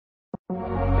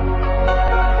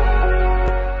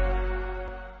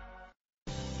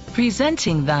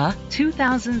Presenting the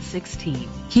 2016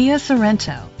 Kia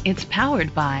Sorento. It's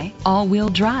powered by all-wheel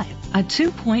drive, a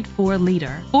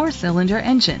 2.4-liter four-cylinder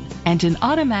engine, and an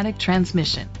automatic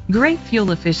transmission. Great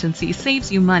fuel efficiency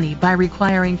saves you money by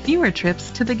requiring fewer trips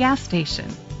to the gas station.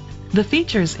 The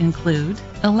features include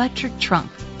electric trunk,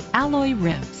 alloy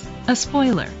rims, a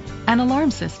spoiler, an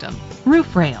alarm system,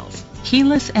 roof rails,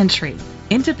 keyless entry,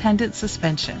 independent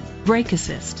suspension, brake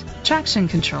assist, traction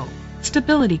control,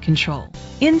 stability control.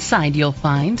 Inside you'll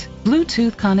find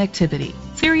Bluetooth connectivity,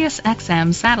 Sirius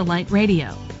XM satellite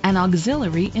radio, an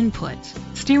auxiliary input,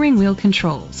 steering wheel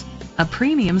controls, a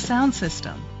premium sound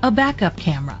system, a backup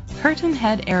camera, curtain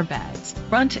head airbags,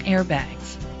 front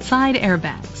airbags,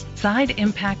 side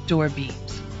impact door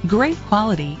beams. Great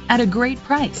quality at a great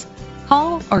price.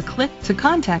 Call or click to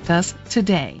contact us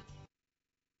today.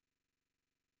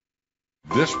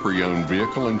 This pre-owned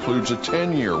vehicle includes a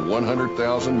 10-year,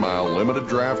 100,000-mile limited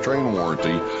drivetrain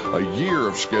warranty, a year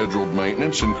of scheduled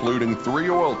maintenance including 3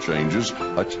 oil changes,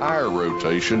 a tire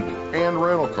rotation, and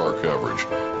rental car coverage.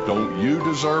 Don't you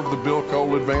deserve the Bill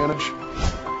Cole advantage?